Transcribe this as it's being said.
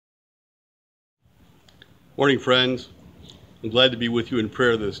Morning, friends. I'm glad to be with you in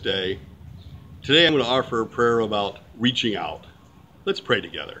prayer this day. Today I'm going to offer a prayer about reaching out. Let's pray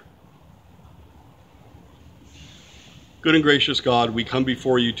together. Good and gracious God, we come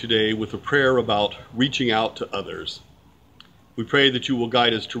before you today with a prayer about reaching out to others. We pray that you will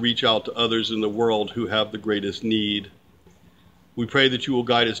guide us to reach out to others in the world who have the greatest need. We pray that you will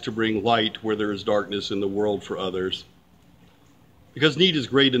guide us to bring light where there is darkness in the world for others. Because need is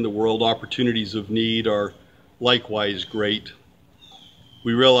great in the world, opportunities of need are likewise great.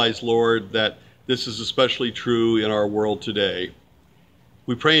 We realize, Lord, that this is especially true in our world today.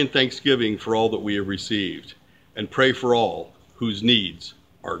 We pray in thanksgiving for all that we have received, and pray for all whose needs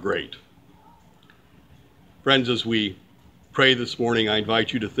are great. Friends, as we pray this morning, I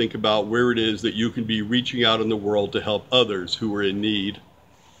invite you to think about where it is that you can be reaching out in the world to help others who are in need.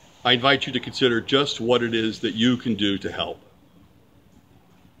 I invite you to consider just what it is that you can do to help.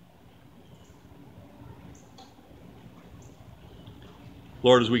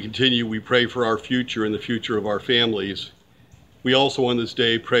 Lord, as we continue, we pray for our future and the future of our families. We also on this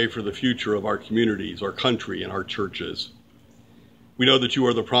day pray for the future of our communities, our country, and our churches. We know that you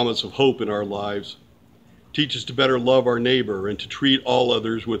are the promise of hope in our lives. Teach us to better love our neighbor and to treat all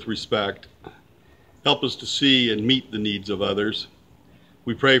others with respect. Help us to see and meet the needs of others.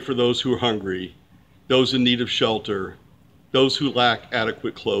 We pray for those who are hungry, those in need of shelter, those who lack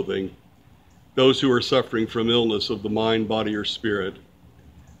adequate clothing, those who are suffering from illness of the mind, body, or spirit,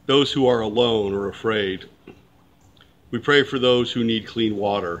 those who are alone or afraid. We pray for those who need clean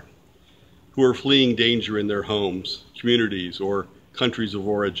water, who are fleeing danger in their homes, communities, or countries of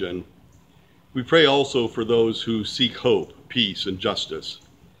origin. We pray also for those who seek hope, peace, and justice.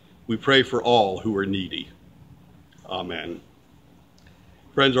 We pray for all who are needy. Amen.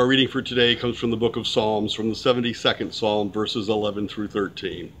 Friends, our reading for today comes from the book of Psalms, from the 72nd Psalm, verses 11 through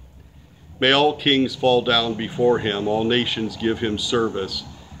 13. May all kings fall down before him, all nations give him service.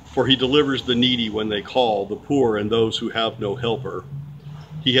 For he delivers the needy when they call, the poor and those who have no helper.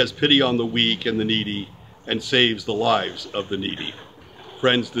 He has pity on the weak and the needy, and saves the lives of the needy.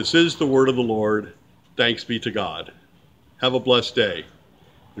 Friends, this is the word of the Lord. Thanks be to God. Have a blessed day,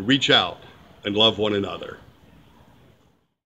 and reach out and love one another.